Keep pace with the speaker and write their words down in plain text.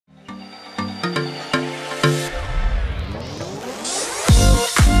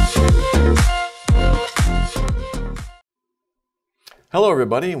Hello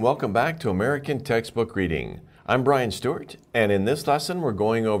everybody and welcome back to American Textbook Reading. I'm Brian Stuart and in this lesson we're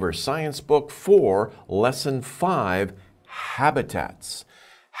going over Science Book 4, Lesson 5, Habitats.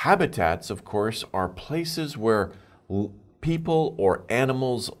 Habitats, of course, are places where people or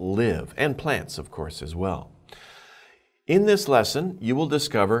animals live, and plants, of course, as well. In this lesson, you will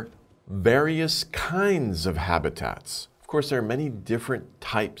discover various kinds of habitats. Of course, there are many different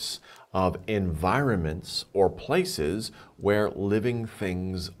types of environments or places where living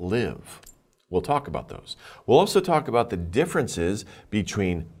things live. We'll talk about those. We'll also talk about the differences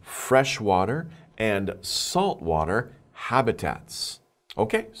between freshwater and saltwater habitats.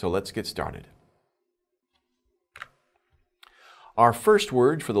 Okay, so let's get started. Our first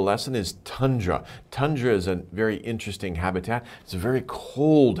word for the lesson is tundra. Tundra is a very interesting habitat. It's a very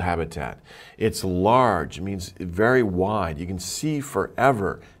cold habitat. It's large, it means very wide. You can see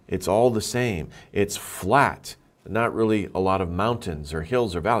forever. It's all the same. It's flat, not really a lot of mountains or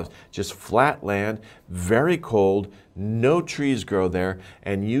hills or valleys, just flat land, very cold, no trees grow there,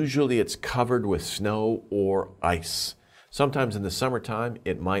 and usually it's covered with snow or ice. Sometimes in the summertime,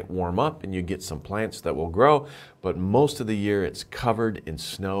 it might warm up and you get some plants that will grow, but most of the year it's covered in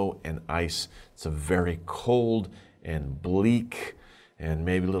snow and ice. It's a very cold and bleak and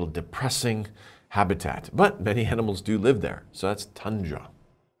maybe a little depressing habitat, but many animals do live there, so that's tundra.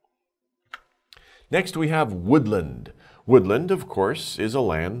 Next we have woodland. Woodland, of course, is a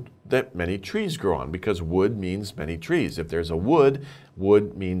land that many trees grow on because wood means many trees. If there's a wood,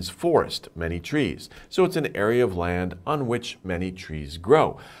 wood means forest, many trees. So it's an area of land on which many trees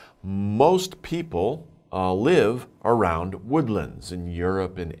grow. Most people live around woodlands in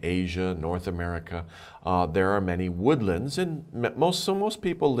Europe, in Asia, North America. There are many woodlands and most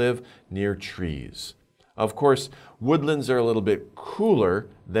people live near trees. Of course, woodlands are a little bit cooler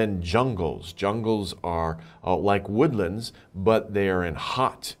than jungles. Jungles are like woodlands, but they are in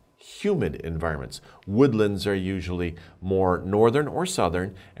hot, humid environments. Woodlands are usually more northern or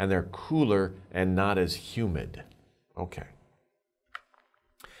southern, and they're cooler and not as humid. Okay.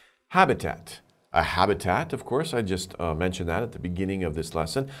 Habitat. A habitat, of course, I just mentioned that at the beginning of this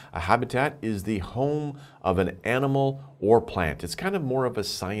lesson. A habitat is the home of an animal or plant. It's kind of more of a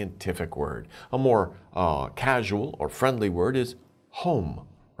scientific word. A more casual or friendly word is home,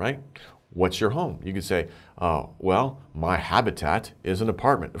 right? What's your home? You could say, well, my habitat is an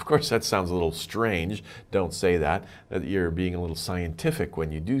apartment. Of course, that sounds a little strange. Don't say that. You're being a little scientific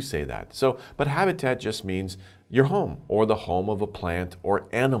when you do say that. But habitat just means your home or the home of a plant or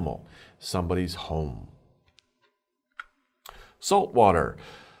animal. Somebody's home. Saltwater.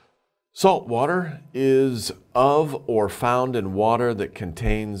 Saltwater is of or found in water that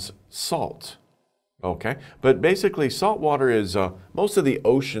contains salt. Okay, but basically saltwater is most of the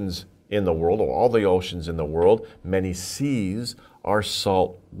oceans in the world, or all the oceans in the world, many seas are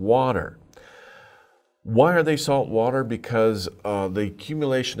salt water. Why are they salt water? Because the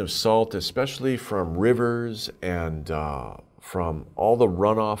accumulation of salt, especially from rivers and from all the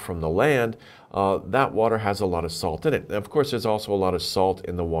runoff from the land, that water has a lot of salt in it. And of course, there's also a lot of salt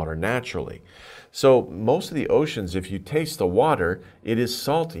in the water naturally. So most of the oceans, if you taste the water, it is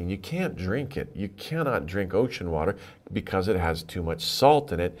salty and you can't drink it. You cannot drink ocean water because it has too much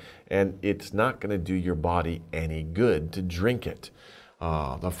salt in it, and it's not going to do your body any good to drink it.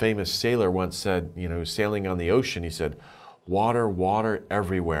 The famous sailor once said, you know, sailing on the ocean, he said, water, water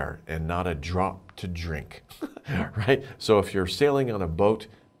everywhere, and not a drop to drink, right? So if you're sailing on a boat,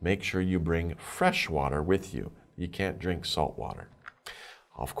 make sure you bring fresh water with you. You can't drink salt water.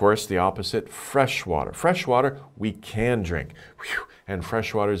 Of course, the opposite, fresh water. Fresh water we can drink. And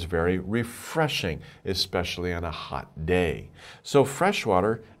fresh water is very refreshing, especially on a hot day. So fresh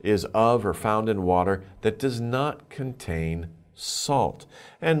water is of or found in water that does not contain salt.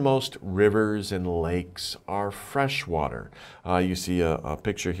 And most rivers and lakes are freshwater. You see a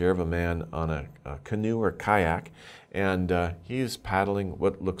picture here of a man on a canoe or kayak, and he's paddling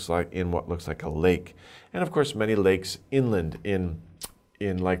what looks like a lake. And of course, many lakes inland in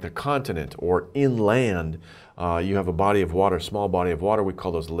like the continent or inland, you have a body of water, small body of water. We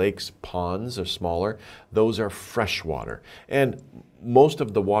call those lakes, ponds are smaller. Those are freshwater. And most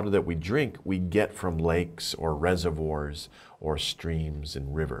of the water that we drink, we get from lakes or reservoirs or streams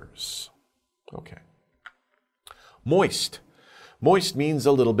and rivers. Okay. Moist. Moist means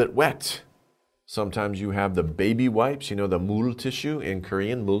a little bit wet. Sometimes you have the baby wipes, you know, the mul tissue in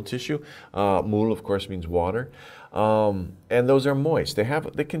Korean, mul tissue. Mul, of course, means water. And those are moist.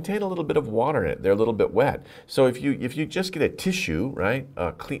 They contain a little bit of water in it. They're a little bit wet. So if you just get a tissue, right,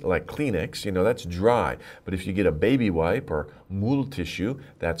 like Kleenex, you know, that's dry. But if you get a baby wipe or mul tissue,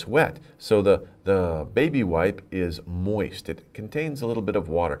 that's wet. So the baby wipe is moist. It contains a little bit of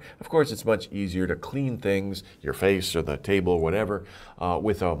water. Of course, it's much easier to clean things, your face or the table or whatever,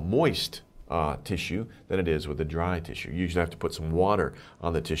 with a moist tissue than it is with a dry tissue. You usually have to put some water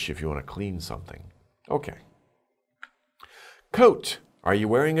on the tissue if you want to clean something. Okay. Coat. Are you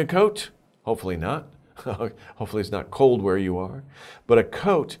wearing a coat? Hopefully not. Hopefully it's not cold where you are. But a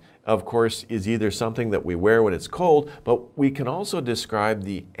coat, of course, is either something that we wear when it's cold, but we can also describe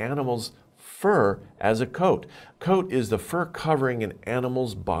the animal's fur as a coat. Coat is the fur covering an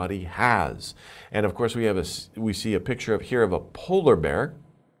animal's body has. And of course we see a picture here of a polar bear.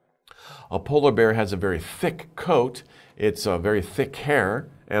 A polar bear has a very thick coat. It's a very thick hair,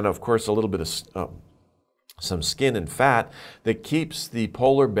 and of course a little bit of some skin and fat that keeps the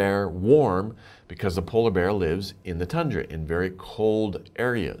polar bear warm, because the polar bear lives in the tundra, in very cold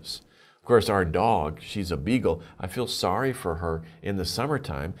areas. Of course, our dog, she's a beagle. I feel sorry for her in the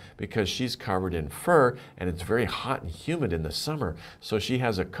summertime because she's covered in fur and it's very hot and humid in the summer. So she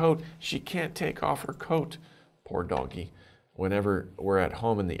has a coat. She can't take off her coat. Poor doggy. Whenever we're at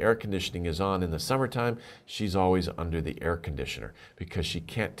home and the air conditioning is on in the summertime, she's always under the air conditioner because she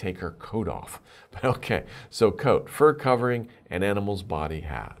can't take her coat off. But okay, so coat, fur covering an animal's body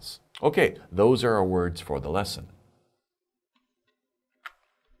has. Okay, those are our words for the lesson.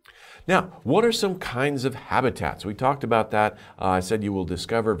 Now, what are some kinds of habitats? We talked about that. I said you will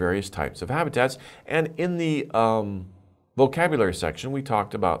discover various types of habitats. And in the vocabulary section, we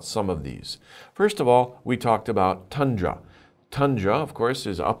talked about some of these. First of all, we talked about tundra. Tundra, of course,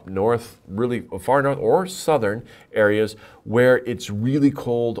 is up north, really far north or southern areas where it's really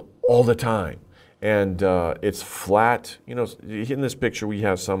cold all the time. And it's flat. You know, in this picture we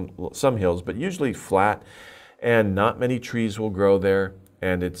have some hills, but usually flat, and not many trees will grow there,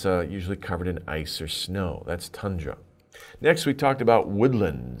 and it's usually covered in ice or snow. That's tundra. Next, we talked about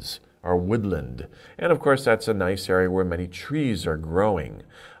woodlands, or woodland. And of course, that's a nice area where many trees are growing.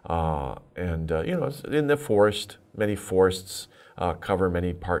 You know, in the forest, many forests cover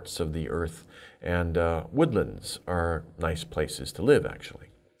many parts of the earth, and woodlands are nice places to live, actually.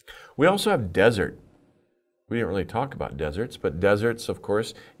 We also have desert. We didn't really talk about deserts, but deserts, of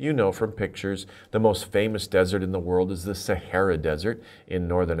course, you know from pictures. The most famous desert in the world is the Sahara Desert in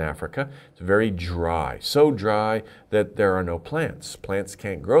northern Africa. It's very dry, so dry that there are no plants. Plants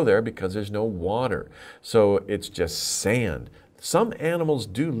can't grow there because there's no water. So it's just sand. Some animals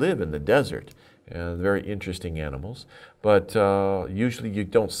do live in the desert, very interesting animals, but usually you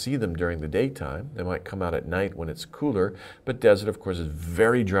don't see them during the daytime. They might come out at night when it's cooler, but desert, of course, is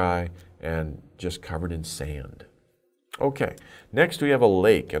very dry and just covered in sand. Okay, next we have a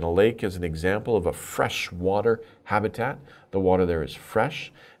lake, and a lake is an example of a freshwater habitat. The water there is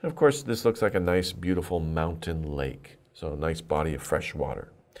fresh, and of course this looks like a nice, beautiful mountain lake, so a nice body of fresh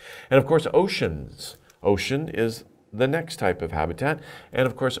water. And of course oceans. Ocean is the next type of habitat, and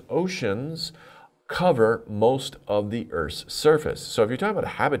of course oceans cover most of the Earth's surface. So if you're talking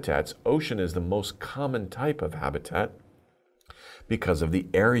about habitats, ocean is the most common type of habitat because of the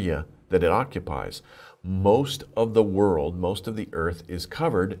area that it occupies. Most of the world, most of the Earth is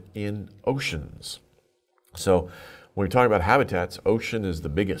covered in oceans. So when we talk about habitats, ocean is the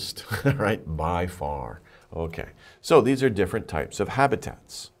biggest, right, by far. Okay, so these are different types of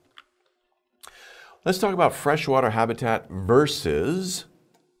habitats. Let's talk about freshwater habitat versus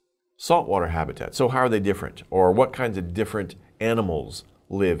saltwater habitat. So how are they different? Or what kinds of different animals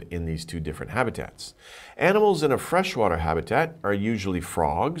live in these two different habitats? Animals in a freshwater habitat are usually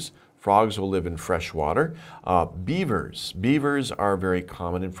frogs. Frogs will live in freshwater. Beavers. Beavers are very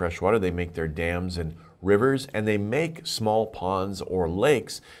common in freshwater. They make their dams and rivers, and they make small ponds or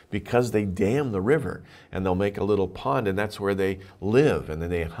lakes because they dam the river, and they'll make a little pond, and that's where they live, and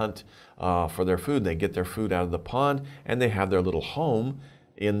then they hunt for their food. They get their food out of the pond, and they have their little home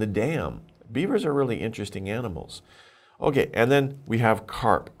in the dam. Beavers are really interesting animals. Okay, and then we have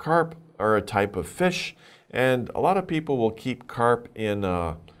carp. Carp are a type of fish, and a lot of people will keep carp in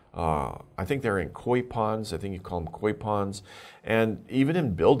I think they're in koi ponds. I think you call them koi ponds. And even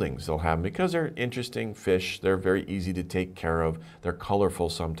in buildings they'll have them because they're interesting fish. They're very easy to take care of. They're colorful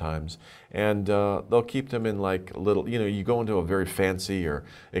sometimes. And they'll keep them in like little, you know, you go into a very fancy or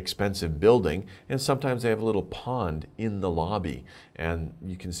expensive building and sometimes they have a little pond in the lobby and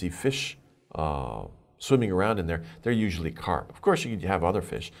you can see fish swimming around in there, they're usually carp. Of course, you could have other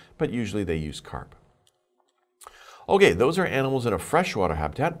fish, but usually they use carp. Okay, those are animals in a freshwater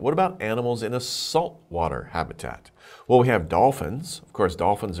habitat. What about animals in a saltwater habitat? Well, we have dolphins. Of course,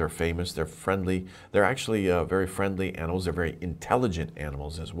 dolphins are famous. They're friendly. They're actually very friendly animals. They're very intelligent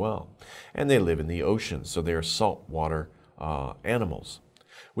animals as well. And they live in the ocean, so they are saltwater animals.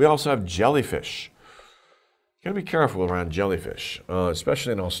 We also have jellyfish. You gotta be careful around jellyfish,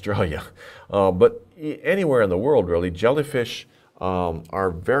 especially in Australia. But anywhere in the world, really, jellyfish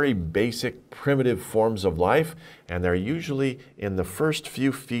are very basic, primitive forms of life, and they're usually in the first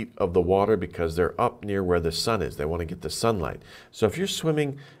few feet of the water because they're up near where the sun is. They want to get the sunlight. So if you're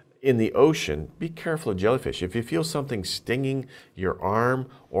swimming in the ocean, be careful of jellyfish. If you feel something stinging your arm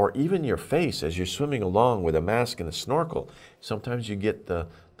or even your face as you're swimming along with a mask and a snorkel, sometimes you get the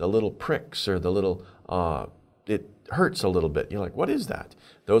little pricks or the little, it hurts a little bit. You're like, what is that?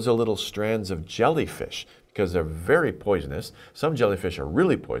 Those are little strands of jellyfish, because they're very poisonous. Some jellyfish are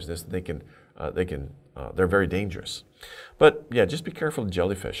really poisonous. They're very dangerous. But yeah, just be careful of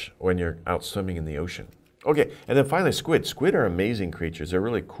jellyfish when you're out swimming in the ocean. Okay, and then finally squid. Squid are amazing creatures. They're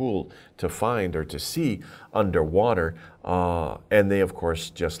really cool to find or to see underwater. And they, of course,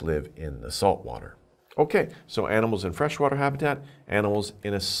 just live in the salt water. Okay, so animals in freshwater habitat, animals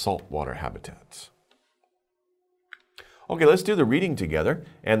in a saltwater habitat. Okay, let's do the reading together.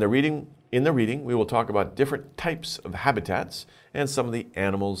 And in the reading, we will talk about different types of habitats and some of the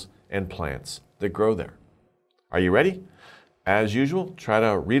animals and plants that grow there. Are you ready? As usual, try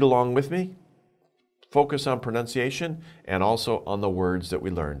to read along with me. Focus on pronunciation and also on the words that we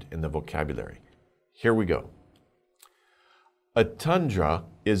learned in the vocabulary. Here we go. A tundra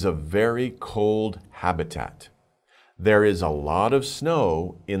is a very cold habitat. There is a lot of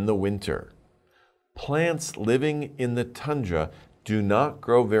snow in the winter. Plants living in the tundra do not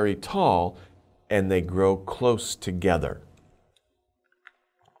grow very tall, and they grow close together.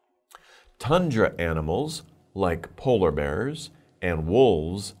 Tundra animals, like polar bears and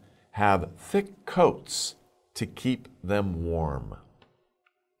wolves, have thick coats to keep them warm.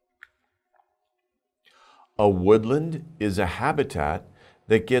 A woodland is a habitat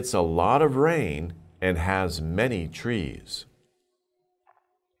that gets a lot of rain and has many trees.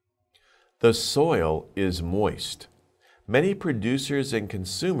 The soil is moist. Many producers and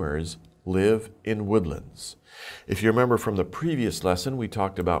consumers live in woodlands. If you remember from the previous lesson, we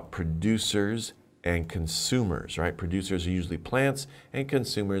talked about producers and consumers, right? Producers are usually plants and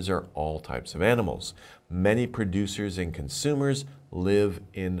consumers are all types of animals. Many producers and consumers live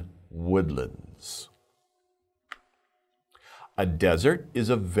in woodlands. A desert is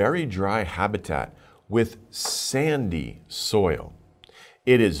a very dry habitat with sandy soil.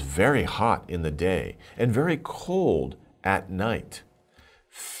 It is very hot in the day and very cold at night.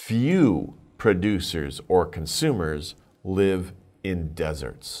 Few producers or consumers live in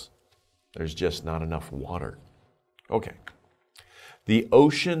deserts. There's just not enough water. Okay. The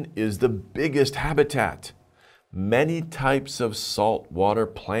ocean is the biggest habitat. Many types of saltwater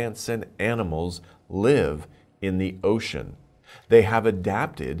plants and animals live in the ocean. They have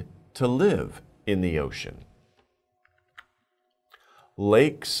adapted to live in the ocean.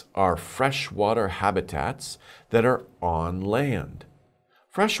 Lakes are freshwater habitats that are on land.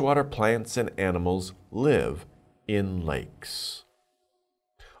 Freshwater plants and animals live in lakes.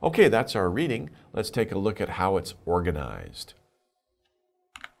 Okay, that's our reading. Let's take a look at how it's organized.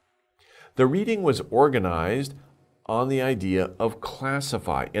 The reading was organized on the idea of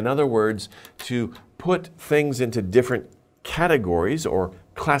classify. In other words, to put things into different categories or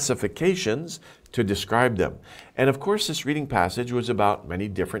classifications to describe them. And of course, this reading passage was about many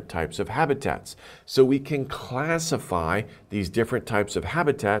different types of habitats. So we can classify these different types of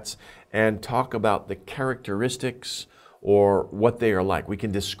habitats and talk about the characteristics or what they are like. We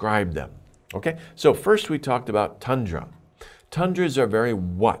can describe them. Okay, so first we talked about tundra. Tundras are very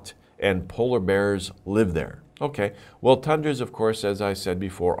wet, and polar bears live there. Okay, well, tundras, of course, as I said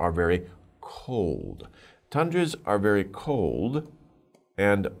before, are very cold. Tundras are very cold,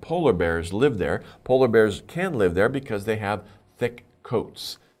 and polar bears live there. Polar bears can live there because they have thick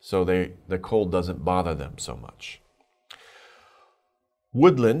coats, so the cold doesn't bother them so much.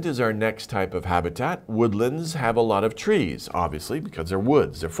 Woodland is our next type of habitat. Woodlands have a lot of trees, obviously, because they're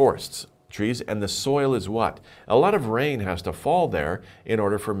woods, they're forests, trees, and the soil is what? A lot of rain has to fall there in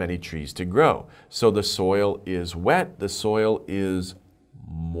order for many trees to grow. So the soil is wet, the soil is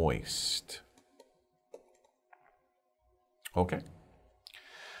moist. Okay.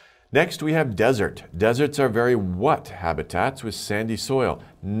 Next, we have desert. Deserts are very wet habitats with sandy soil.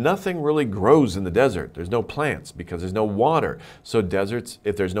 Nothing really grows in the desert. There's no plants because there's no water. So deserts,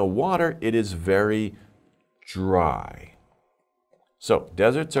 if there's no water, it is very dry. So,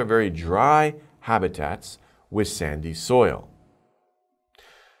 deserts are very dry habitats with sandy soil.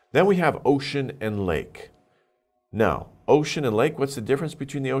 Then we have ocean and lake. Now, ocean and lake, what's the difference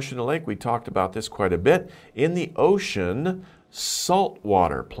between the ocean and lake? We talked about this quite a bit. In the ocean,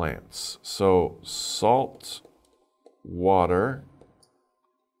 saltwater plants. So,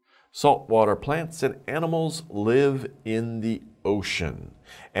 saltwater plants and animals live in the ocean.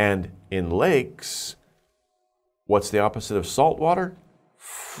 And in lakes, what's the opposite of saltwater?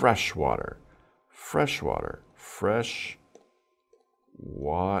 Freshwater. Freshwater.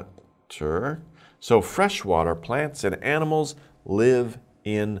 So freshwater plants and animals live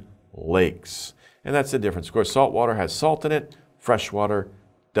in lakes. And that's the difference. Of course, saltwater has salt in it. Freshwater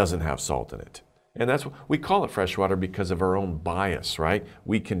doesn't have salt in it. And that's what we call it freshwater because of our own bias, right?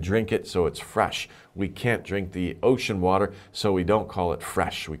 We can drink it, so it's fresh. We can't drink the ocean water, so we don't call it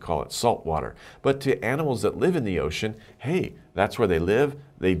fresh. We call it salt water. But to animals that live in the ocean, hey, that's where they live.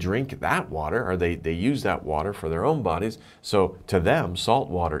 They drink that water, or they use that water for their own bodies. So to them, salt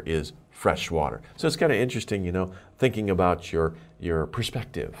water is fresh water. So it's kind of interesting, you know, thinking about your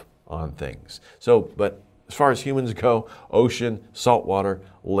perspective on things. So, but as far as humans go, ocean, saltwater,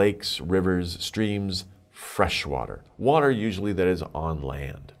 lakes, rivers, streams, freshwater. Water usually that is on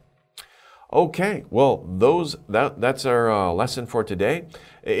land. Okay, well, that's our lesson for today.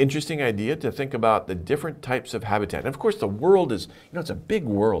 Interesting idea to think about the different types of habitat. And of course, the world is, you know, it's a big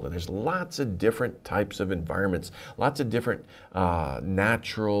world, and there's lots of different types of environments, lots of different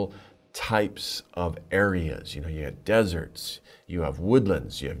natural types of areas. You know, you have deserts, you have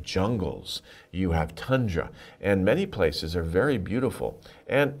woodlands, you have jungles, you have tundra, and many places are very beautiful.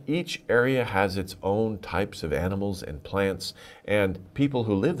 And each area has its own types of animals and plants, and people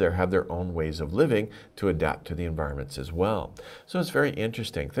who live there have their own ways of living to adapt to the environments as well. So it's very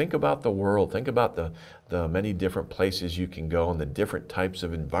interesting. Think about the world. Think about the many different places you can go and the different types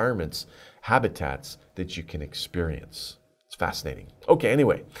of environments, habitats that you can experience. It's fascinating. Okay,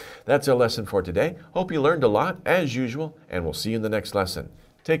 anyway, that's our lesson for today. Hope you learned a lot, as usual, and we'll see you in the next lesson.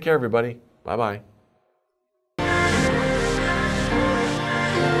 Take care, everybody. Bye-bye.